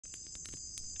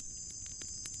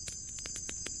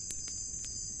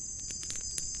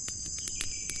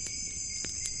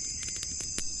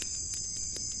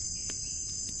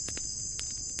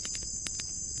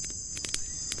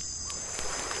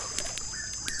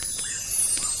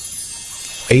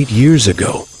8 years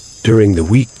ago, during the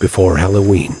week before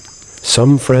Halloween,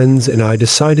 some friends and I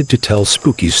decided to tell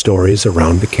spooky stories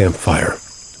around the campfire.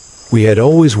 We had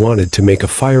always wanted to make a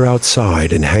fire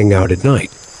outside and hang out at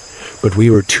night, but we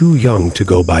were too young to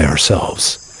go by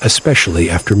ourselves, especially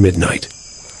after midnight.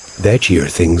 That year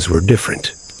things were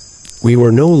different. We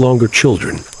were no longer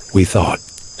children, we thought,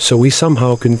 so we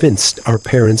somehow convinced our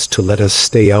parents to let us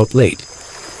stay out late.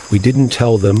 We didn't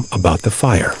tell them about the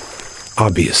fire,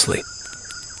 obviously.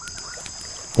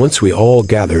 Once we all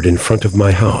gathered in front of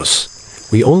my house,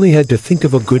 we only had to think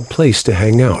of a good place to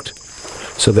hang out,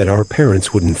 so that our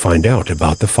parents wouldn't find out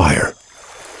about the fire.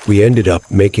 We ended up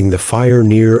making the fire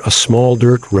near a small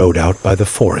dirt road out by the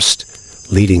forest,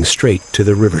 leading straight to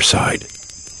the riverside.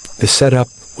 The setup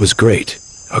was great,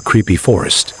 a creepy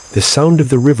forest, the sound of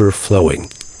the river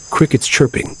flowing, crickets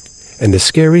chirping, and the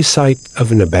scary sight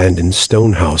of an abandoned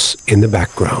stone house in the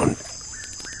background.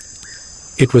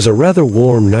 It was a rather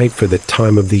warm night for the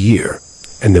time of the year,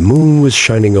 and the moon was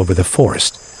shining over the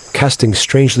forest, casting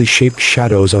strangely shaped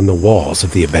shadows on the walls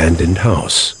of the abandoned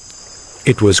house.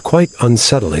 It was quite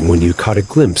unsettling when you caught a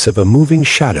glimpse of a moving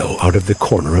shadow out of the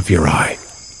corner of your eye.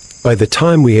 By the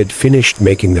time we had finished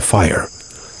making the fire,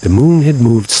 the moon had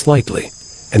moved slightly,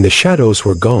 and the shadows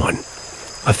were gone,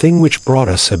 a thing which brought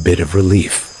us a bit of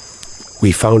relief.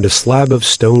 We found a slab of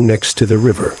stone next to the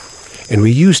river, and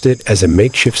we used it as a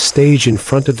makeshift stage in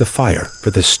front of the fire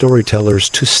for the storytellers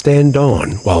to stand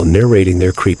on while narrating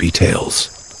their creepy tales.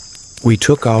 We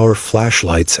took our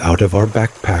flashlights out of our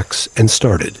backpacks and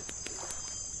started.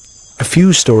 A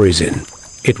few stories in,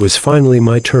 it was finally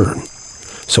my turn,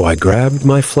 so I grabbed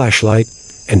my flashlight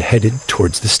and headed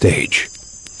towards the stage.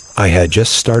 I had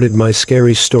just started my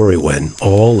scary story when,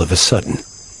 all of a sudden,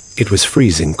 it was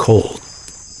freezing cold.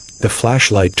 The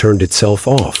flashlight turned itself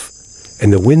off,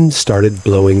 and the wind started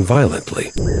blowing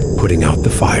violently, putting out the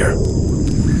fire.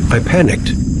 I panicked,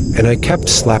 and I kept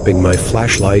slapping my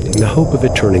flashlight in the hope of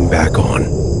it turning back on,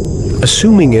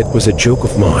 assuming it was a joke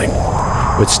of mine,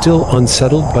 but still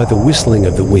unsettled by the whistling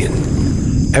of the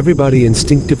wind. Everybody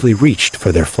instinctively reached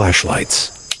for their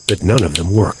flashlights, but none of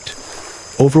them worked.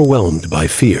 Overwhelmed by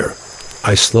fear,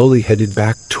 I slowly headed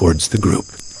back towards the group.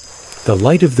 The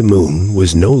light of the moon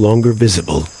was no longer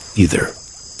visible either.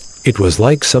 It was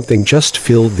like something just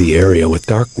filled the area with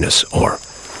darkness, or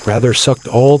rather sucked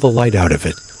all the light out of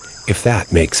it, if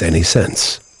that makes any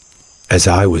sense. As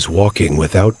I was walking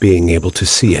without being able to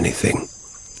see anything,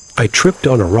 I tripped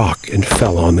on a rock and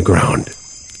fell on the ground.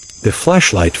 The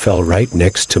flashlight fell right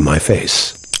next to my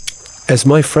face. As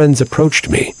my friends approached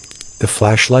me, the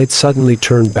flashlight suddenly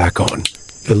turned back on,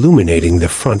 illuminating the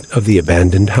front of the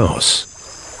abandoned house.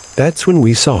 That's when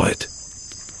we saw it.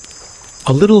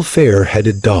 A little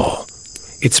fair-headed doll,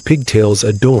 its pigtails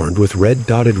adorned with red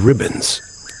dotted ribbons,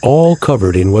 all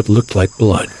covered in what looked like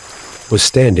blood, was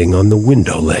standing on the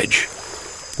window ledge.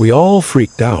 We all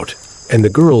freaked out, and the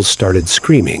girls started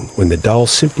screaming when the doll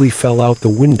simply fell out the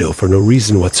window for no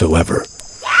reason whatsoever,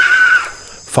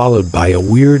 followed by a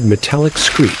weird metallic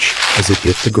screech as it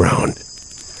hit the ground.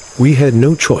 We had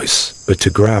no choice but to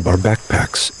grab our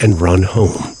backpacks and run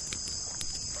home.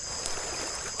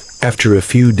 After a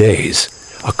few days,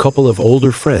 a couple of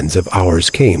older friends of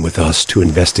ours came with us to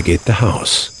investigate the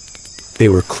house. They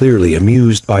were clearly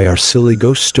amused by our silly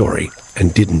ghost story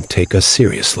and didn't take us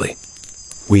seriously.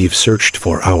 We've searched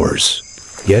for hours,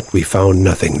 yet we found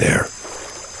nothing there.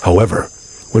 However,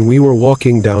 when we were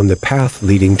walking down the path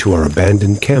leading to our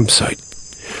abandoned campsite,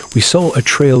 we saw a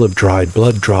trail of dried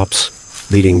blood drops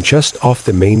leading just off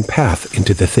the main path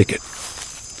into the thicket.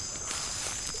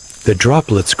 The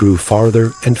droplets grew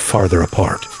farther and farther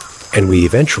apart, and we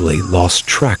eventually lost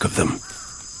track of them.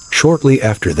 Shortly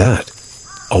after that,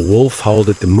 a wolf howled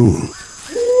at the moon.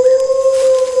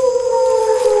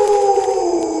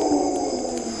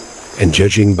 And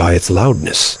judging by its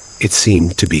loudness, it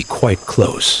seemed to be quite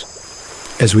close.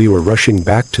 As we were rushing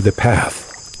back to the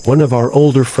path, one of our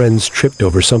older friends tripped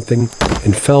over something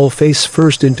and fell face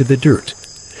first into the dirt.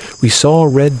 We saw a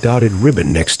red dotted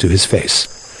ribbon next to his face,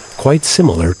 quite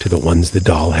similar to the ones the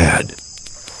doll had.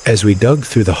 As we dug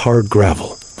through the hard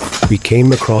gravel, we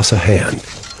came across a hand,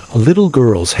 a little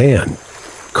girl's hand,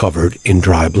 covered in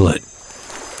dry blood.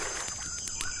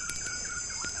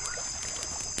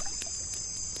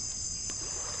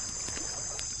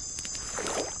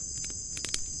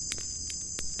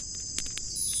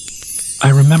 I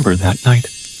remember that night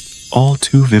all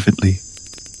too vividly,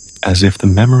 as if the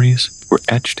memories were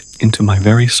etched into my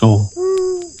very soul.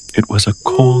 It was a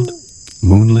cold,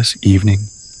 moonless evening,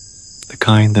 the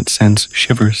kind that sends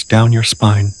shivers down your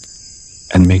spine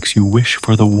and makes you wish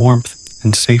for the warmth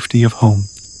and safety of home.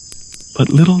 But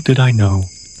little did I know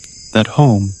that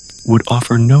home would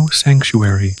offer no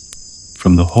sanctuary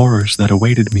from the horrors that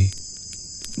awaited me.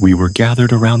 We were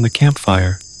gathered around the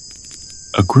campfire,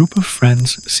 a group of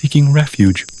friends seeking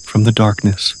refuge from the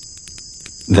darkness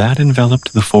that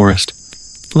enveloped the forest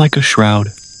like a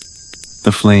shroud.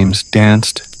 The flames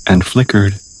danced and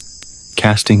flickered,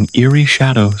 casting eerie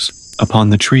shadows upon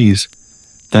the trees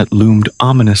that loomed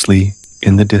ominously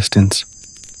in the distance.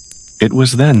 It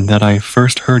was then that I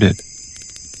first heard it,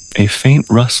 a faint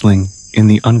rustling in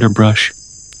the underbrush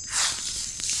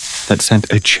that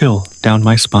sent a chill down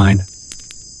my spine.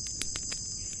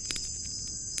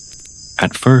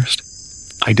 At first,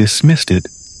 I dismissed it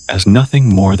as nothing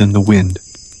more than the wind,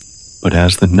 but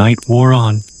as the night wore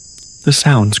on, the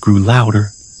sounds grew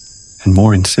louder and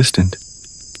more insistent.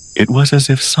 It was as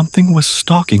if something was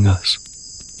stalking us,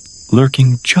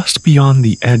 lurking just beyond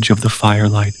the edge of the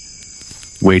firelight,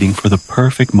 waiting for the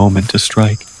perfect moment to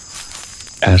strike.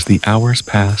 As the hours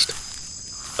passed,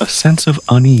 a sense of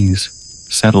unease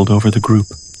settled over the group,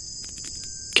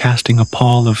 casting a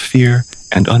pall of fear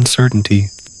and uncertainty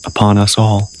upon us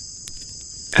all.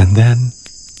 And then,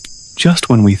 just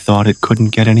when we thought it couldn't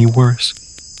get any worse,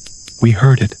 we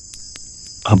heard it,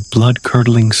 a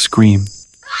blood-curdling scream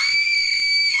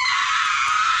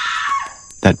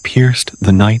that pierced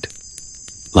the night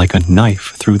like a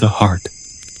knife through the heart.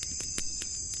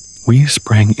 We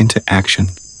sprang into action,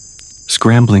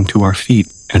 scrambling to our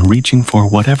feet and reaching for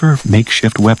whatever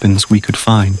makeshift weapons we could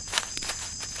find.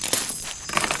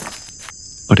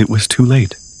 But it was too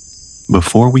late.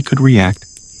 Before we could react,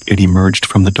 it emerged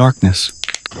from the darkness,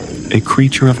 a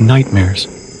creature of nightmares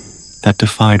that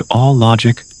defied all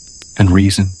logic and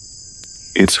reason.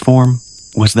 Its form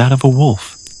was that of a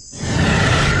wolf,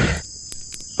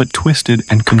 but twisted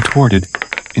and contorted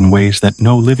in ways that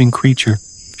no living creature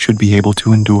should be able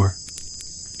to endure.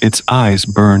 Its eyes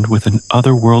burned with an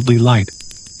otherworldly light,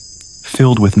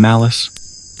 filled with malice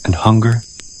and hunger,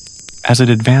 as it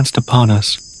advanced upon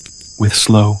us with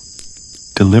slow,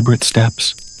 deliberate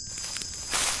steps.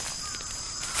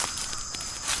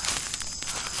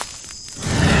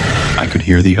 I could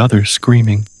hear the others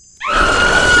screaming,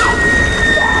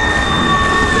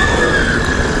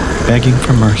 begging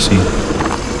for mercy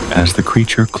as the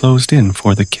creature closed in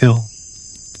for the kill.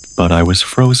 But I was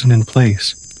frozen in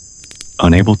place,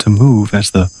 unable to move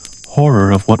as the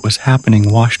horror of what was happening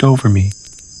washed over me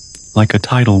like a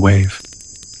tidal wave.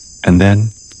 And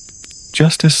then,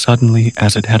 just as suddenly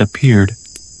as it had appeared,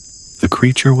 the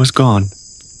creature was gone,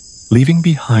 leaving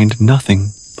behind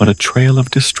nothing but a trail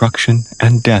of destruction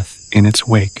and death in its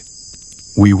wake.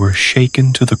 We were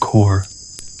shaken to the core,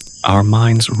 our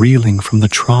minds reeling from the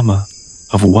trauma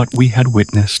of what we had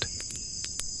witnessed.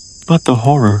 But the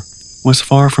horror was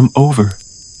far from over,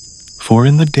 for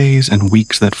in the days and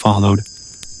weeks that followed,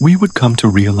 we would come to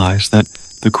realize that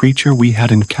the creature we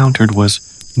had encountered was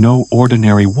no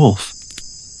ordinary wolf,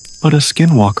 but a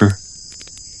skinwalker,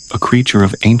 a creature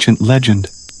of ancient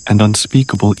legend and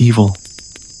unspeakable evil.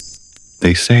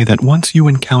 They say that once you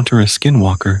encounter a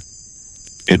skinwalker,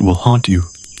 it will haunt you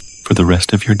for the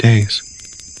rest of your days,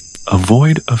 a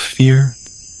void of fear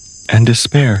and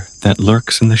despair that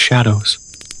lurks in the shadows,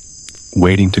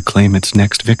 waiting to claim its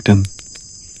next victim.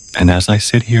 And as I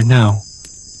sit here now,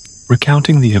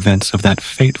 recounting the events of that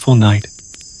fateful night,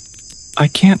 I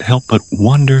can't help but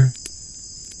wonder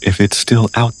if it's still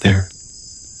out there,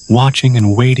 watching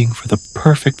and waiting for the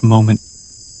perfect moment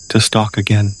to stalk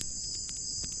again.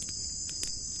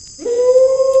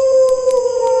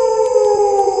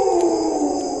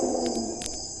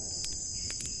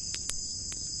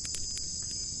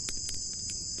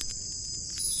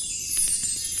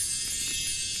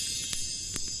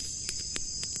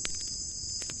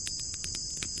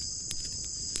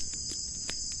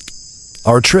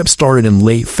 Our trip started in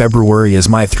late February as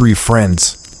my three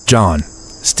friends, John,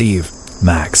 Steve,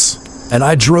 Max, and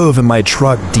I drove in my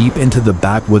truck deep into the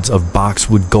backwoods of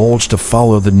Boxwood Gulch to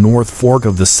follow the North Fork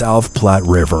of the South Platte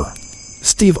River.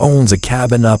 Steve owns a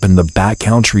cabin up in the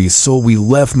backcountry, so we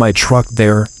left my truck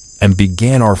there and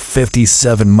began our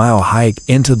 57-mile hike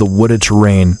into the wooded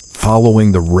terrain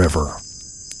following the river.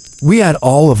 We had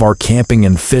all of our camping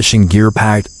and fishing gear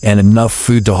packed and enough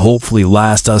food to hopefully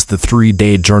last us the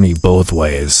 3-day journey both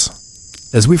ways.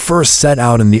 As we first set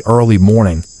out in the early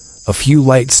morning, a few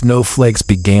light snowflakes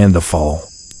began to fall.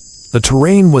 The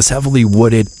terrain was heavily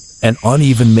wooded and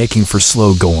uneven, making for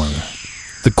slow going.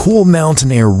 The cool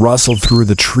mountain air rustled through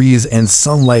the trees and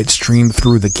sunlight streamed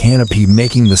through the canopy,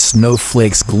 making the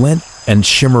snowflakes glint and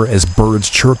shimmer as birds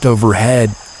chirped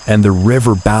overhead and the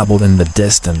river babbled in the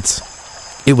distance.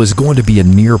 It was going to be a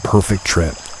near-perfect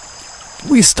trip.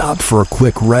 We stopped for a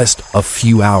quick rest a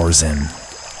few hours in.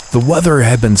 The weather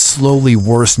had been slowly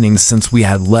worsening since we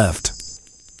had left,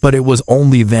 but it was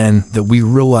only then that we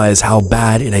realized how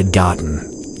bad it had gotten.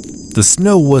 The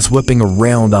snow was whipping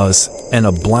around us in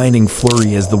a blinding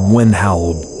flurry as the wind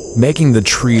howled, making the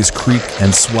trees creak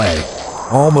and sway,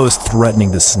 almost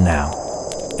threatening to snap.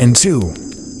 And two,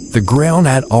 the ground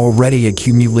had already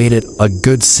accumulated a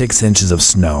good 6 inches of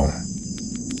snow.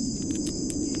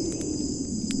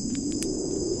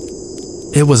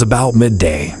 It was about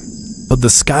midday, but the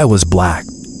sky was black.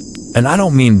 And I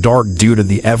don't mean dark due to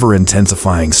the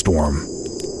ever-intensifying storm.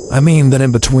 I mean that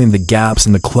in between the gaps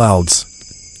in the clouds,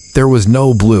 there was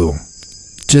no blue,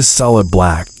 just solid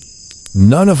black.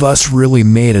 None of us really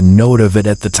made a note of it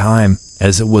at the time,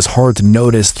 as it was hard to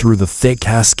notice through the thick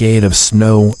cascade of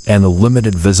snow and the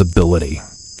limited visibility.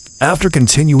 After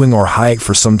continuing our hike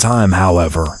for some time,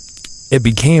 however, it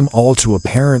became all too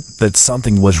apparent that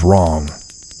something was wrong.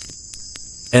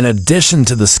 In addition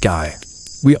to the sky,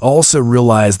 we also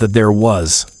realized that there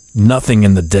was nothing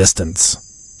in the distance.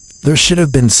 There should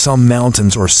have been some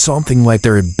mountains or something like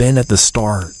there had been at the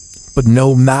start, but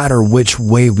no matter which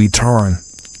way we turned,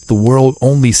 the world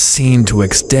only seemed to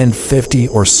extend 50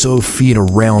 or so feet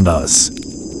around us.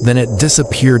 Then it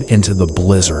disappeared into the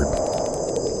blizzard.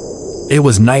 It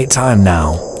was nighttime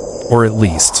now, or at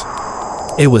least,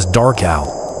 it was dark out,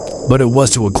 but it was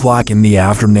 2 o'clock in the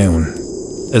afternoon.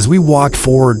 As we walked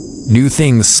forward, new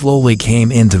things slowly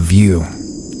came into view,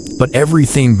 but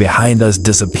everything behind us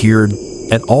disappeared,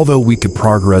 and although we could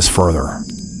progress further,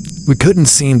 we couldn't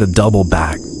seem to double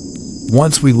back.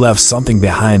 Once we left something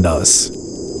behind us,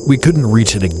 we couldn't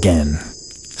reach it again.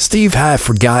 Steve had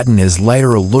forgotten his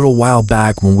lighter a little while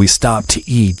back when we stopped to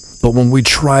eat, but when we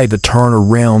tried to turn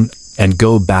around and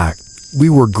go back, we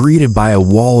were greeted by a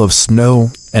wall of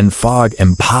snow and fog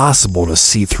impossible to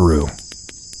see through.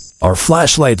 Our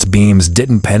flashlight's beams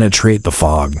didn't penetrate the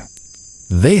fog.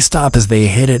 They stopped as they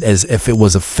hit it as if it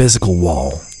was a physical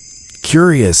wall.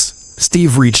 Curious,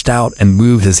 Steve reached out and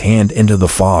moved his hand into the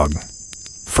fog.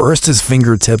 First his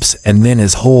fingertips and then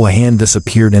his whole hand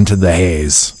disappeared into the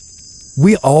haze.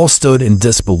 We all stood in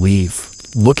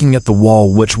disbelief, looking at the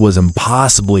wall, which was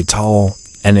impossibly tall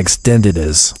and extended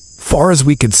as far as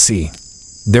we could see.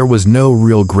 There was no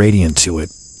real gradient to it.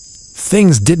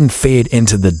 Things didn't fade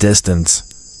into the distance.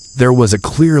 There was a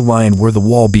clear line where the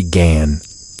wall began,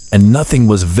 and nothing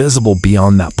was visible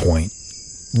beyond that point.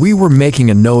 We were making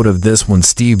a note of this when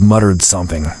Steve muttered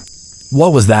something.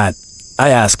 "What was that?" I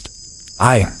asked.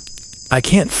 I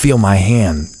can't feel my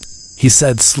hand," he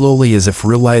said slowly, as if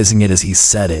realizing it as he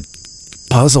said it.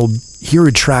 Puzzled, he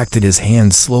retracted his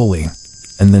hand slowly,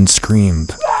 and then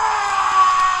screamed.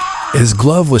 His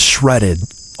glove was shredded,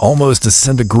 almost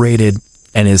disintegrated,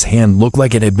 and his hand looked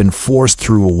like it had been forced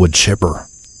through a wood chipper.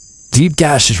 Deep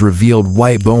gashes revealed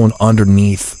white bone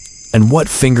underneath, and what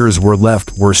fingers were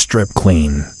left were stripped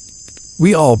clean.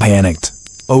 We all panicked.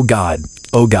 Oh God,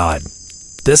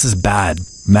 this is bad,"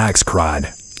 Max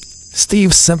cried.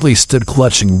 Steve simply stood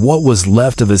clutching what was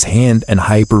left of his hand and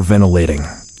hyperventilating.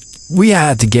 We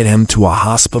had to get him to a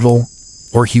hospital,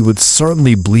 or he would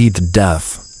certainly bleed to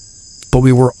death. But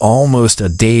we were almost a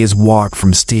day's walk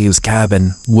from Steve's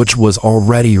cabin, which was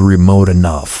already remote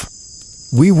enough.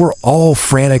 We were all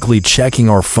frantically checking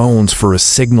our phones for a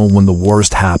signal when the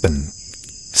worst happened.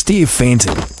 Steve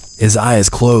fainted, his eyes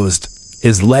closed,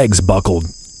 his legs buckled,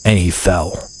 and he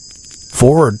fell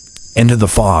forward into the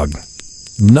fog.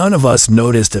 None of us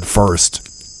noticed at first,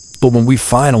 but when we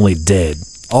finally did,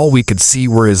 all we could see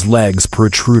were his legs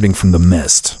protruding from the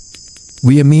mist.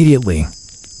 We immediately,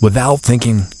 without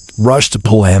thinking, rushed to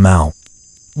pull him out.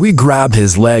 We grabbed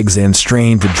his legs and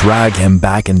strained to drag him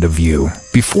back into view.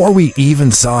 Before we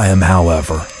even saw him,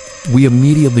 however, we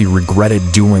immediately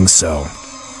regretted doing so.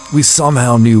 We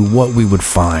somehow knew what we would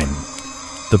find.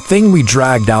 The thing we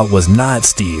dragged out was not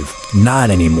Steve, not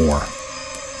anymore.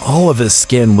 All of his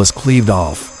skin was cleaved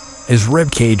off, his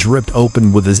ribcage ripped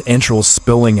open with his entrails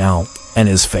spilling out, and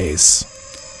his face.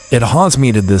 It haunts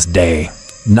me to this day,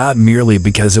 not merely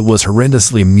because it was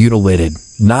horrendously mutilated,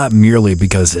 not merely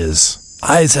because his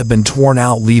eyes have been torn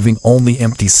out leaving only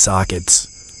empty sockets,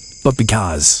 but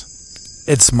because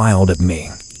it smiled at me.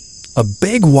 A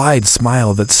big wide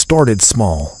smile that started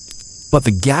small, but the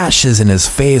gashes in his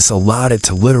face allowed it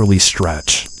to literally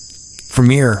stretch. From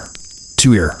ear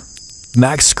to ear,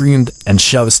 Max screamed and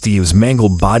shoved Steve's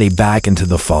mangled body back into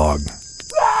the fog.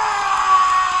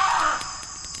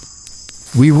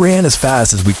 We ran as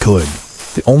fast as we could,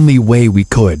 the only way we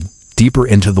could, deeper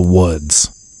into the woods.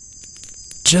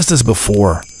 Just as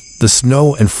before, the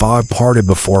snow and fog parted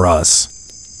before us,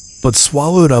 but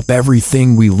swallowed up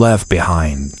everything we left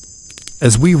behind.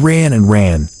 As we ran and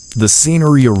ran, The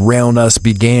scenery around us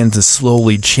began to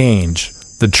slowly change.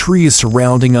 The trees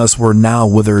surrounding us were now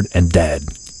withered and dead.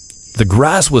 The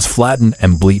grass was flattened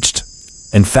and bleached.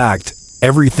 In fact,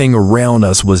 everything around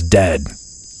us was dead.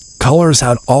 Colors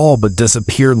had all but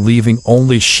disappeared, leaving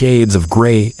only shades of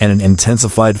gray and an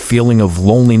intensified feeling of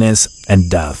loneliness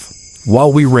and death.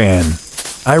 While we ran,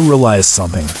 I realized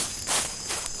something.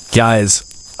 "Guys,"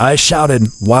 I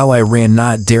shouted while I ran,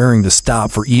 not daring to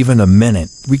stop for even a minute.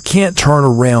 "We can't turn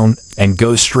around and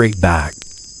go straight back.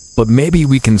 But maybe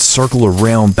we can circle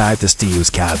around back to Steve's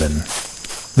cabin.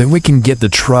 Then we can get the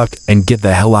truck and get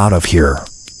the hell out of here."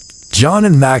 John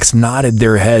and Max nodded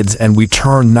their heads, and we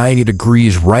turned 90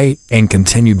 degrees right and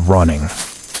continued running.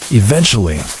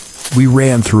 Eventually, we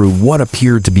ran through what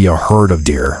appeared to be a herd of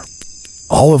deer,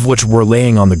 all of which were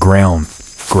laying on the ground,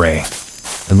 gray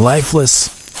and lifeless,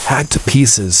 hacked to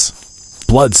pieces.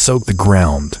 Blood soaked the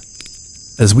ground.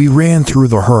 As we ran through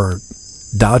the herd,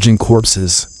 dodging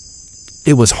corpses,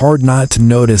 it was hard not to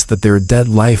notice that their dead,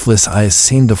 lifeless eyes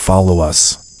seemed to follow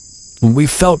us. When we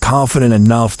felt confident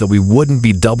enough that we wouldn't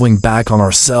be doubling back on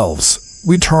ourselves,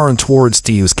 we turned towards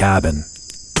Steve's cabin,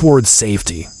 towards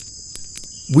safety.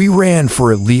 We ran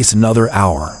for at least another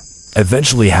hour.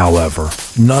 Eventually, however,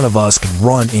 none of us could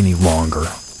run any longer.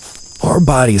 Our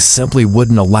bodies simply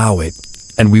wouldn't allow it,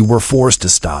 and we were forced to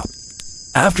stop.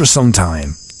 After some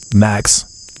time, Max,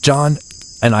 John,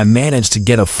 and I managed to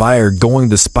get a fire going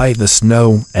despite the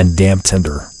snow and damp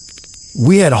tinder.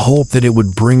 We had hoped that it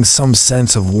would bring some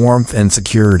sense of warmth and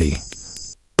security,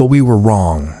 but we were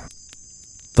wrong.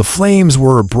 The flames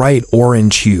were a bright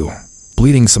orange hue,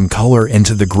 bleeding some color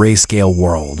into the grayscale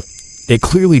world. It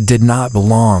clearly did not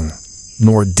belong,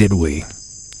 nor did we.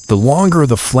 The longer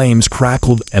the flames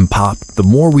crackled and popped, the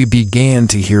more we began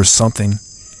to hear something,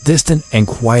 distant and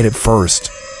quiet at first,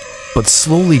 but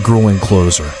slowly growing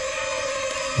closer.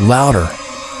 Louder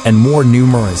and more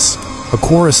numerous, a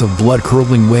chorus of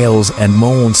blood-curdling wails and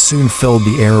moans soon filled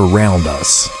the air around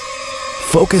us.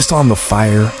 Focused on the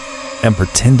fire and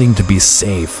pretending to be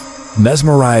safe,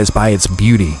 mesmerized by its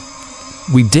beauty,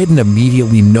 we didn't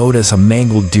immediately notice a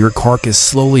mangled deer carcass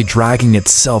slowly dragging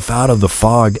itself out of the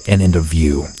fog and into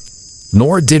view.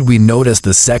 Nor did we notice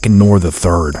the second nor the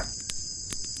third.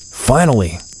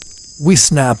 Finally, we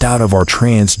snapped out of our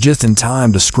trance just in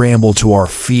time to scramble to our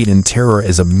feet in terror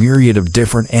as a myriad of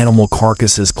different animal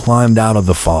carcasses climbed out of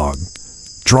the fog,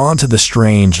 drawn to the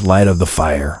strange light of the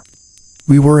fire.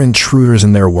 We were intruders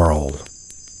in their world.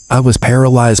 I was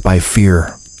paralyzed by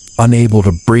fear, unable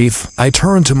to breathe. I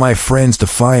turned to my friends to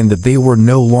find that they were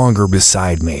no longer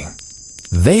beside me.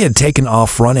 They had taken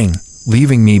off running,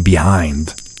 leaving me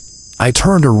behind. I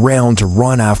turned around to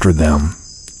run after them,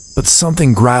 but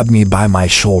something grabbed me by my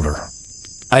shoulder.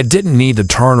 I didn't need to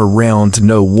turn around to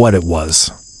know what it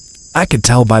was. I could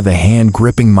tell by the hand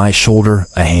gripping my shoulder,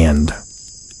 a hand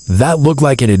that looked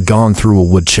like it had gone through a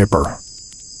wood chipper.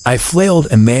 I flailed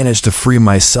and managed to free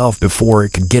myself before it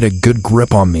could get a good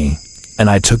grip on me, and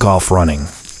I took off running.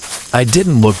 I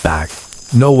didn't look back.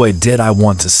 No way did I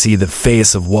want to see the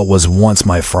face of what was once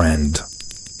my friend.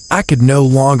 I could no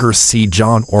longer see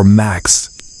John or Max,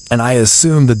 and I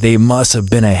assumed that they must have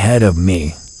been ahead of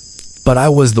me. But I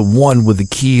was the one with the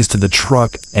keys to the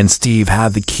truck, and Steve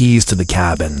had the keys to the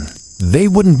cabin. They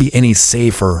wouldn't be any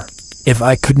safer if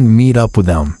I couldn't meet up with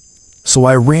them. So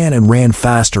I ran and ran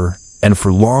faster, and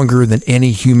for longer than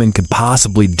any human could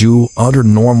possibly do under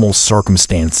normal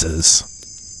circumstances.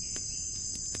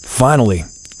 Finally,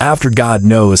 after God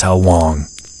knows how long,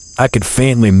 I could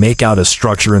faintly make out a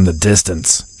structure in the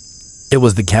distance. It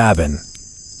was the cabin.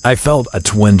 I felt a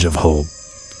twinge of hope.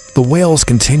 The wails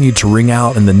continued to ring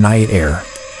out in the night air,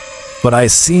 but I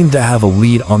seemed to have a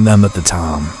lead on them at the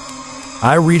time.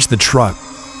 I reached the truck,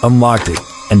 unlocked it,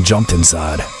 and jumped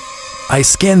inside. I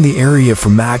scanned the area for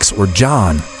Max or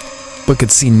John, but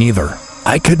could see neither.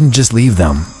 I couldn't just leave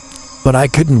them, but I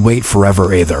couldn't wait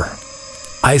forever either.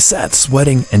 I sat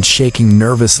sweating and shaking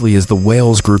nervously as the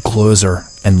wails grew closer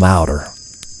and louder.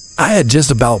 I had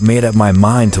just about made up my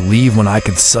mind to leave when I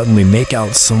could suddenly make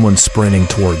out someone sprinting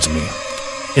towards me.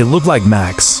 It looked like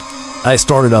Max. I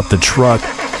started up the truck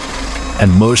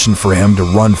and motioned for him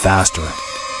to run faster.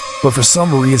 But for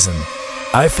some reason,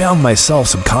 I found myself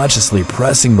subconsciously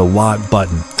pressing the lock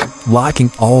button,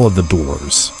 locking all of the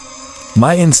doors.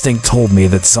 My instinct told me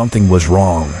that something was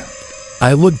wrong.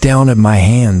 I looked down at my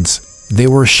hands. They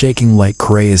were shaking like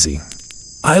crazy.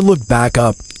 I looked back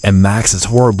up, and Max's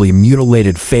horribly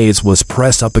mutilated face was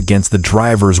pressed up against the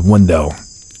driver's window,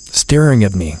 staring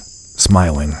at me,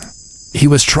 smiling. He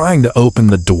was trying to open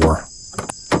the door.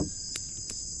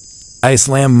 I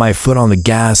slammed my foot on the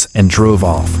gas and drove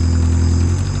off.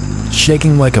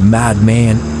 Shaking like a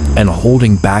madman, and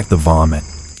holding back the vomit.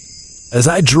 As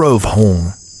I drove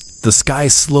home, the sky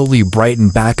slowly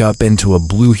brightened back up into a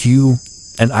blue hue,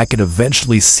 and I could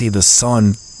eventually see the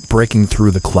sun breaking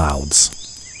through the clouds.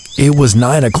 It was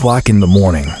 9 o'clock in the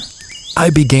morning. I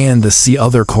began to see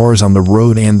other cars on the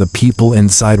road, and the people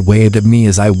inside waved at me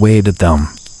as I waved at them.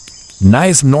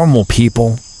 Nice, normal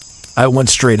people. I went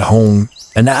straight home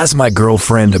and asked my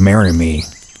girlfriend to marry me.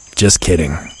 Just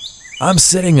kidding. I'm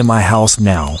sitting in my house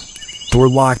now, door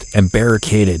locked and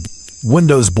barricaded,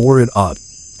 windows boarded up,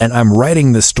 and I'm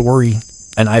writing this story,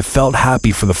 and I felt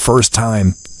happy for the first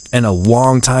time in a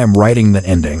long time writing the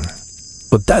ending.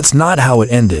 But that's not how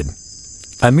it ended.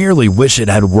 I merely wish it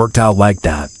had worked out like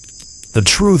that. The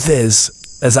truth is,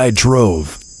 as I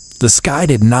drove, the sky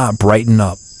did not brighten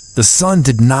up, the sun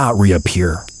did not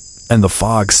reappear, and the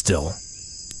fog still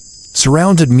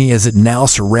surrounded me as it now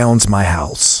surrounds my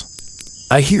house.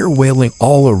 I hear wailing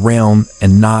all around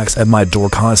and knocks at my door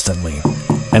constantly,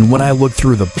 and when I look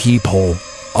through the peephole,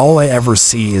 all I ever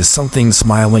see is something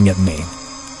smiling at me.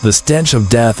 The stench of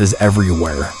death is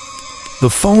everywhere. The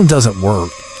phone doesn't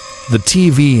work. The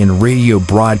TV and radio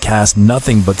broadcast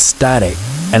nothing but static,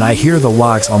 and I hear the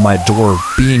locks on my door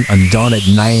being undone at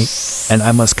night, and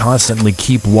I must constantly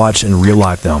keep watch and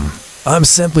relock them. I'm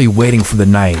simply waiting for the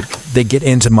night they get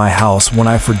into my house, when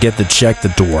I forget to check the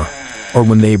door, or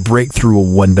when they break through a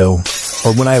window,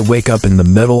 or when I wake up in the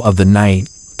middle of the night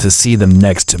to see them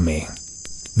next to me.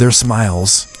 Their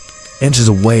smiles, inches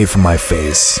away from my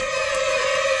face.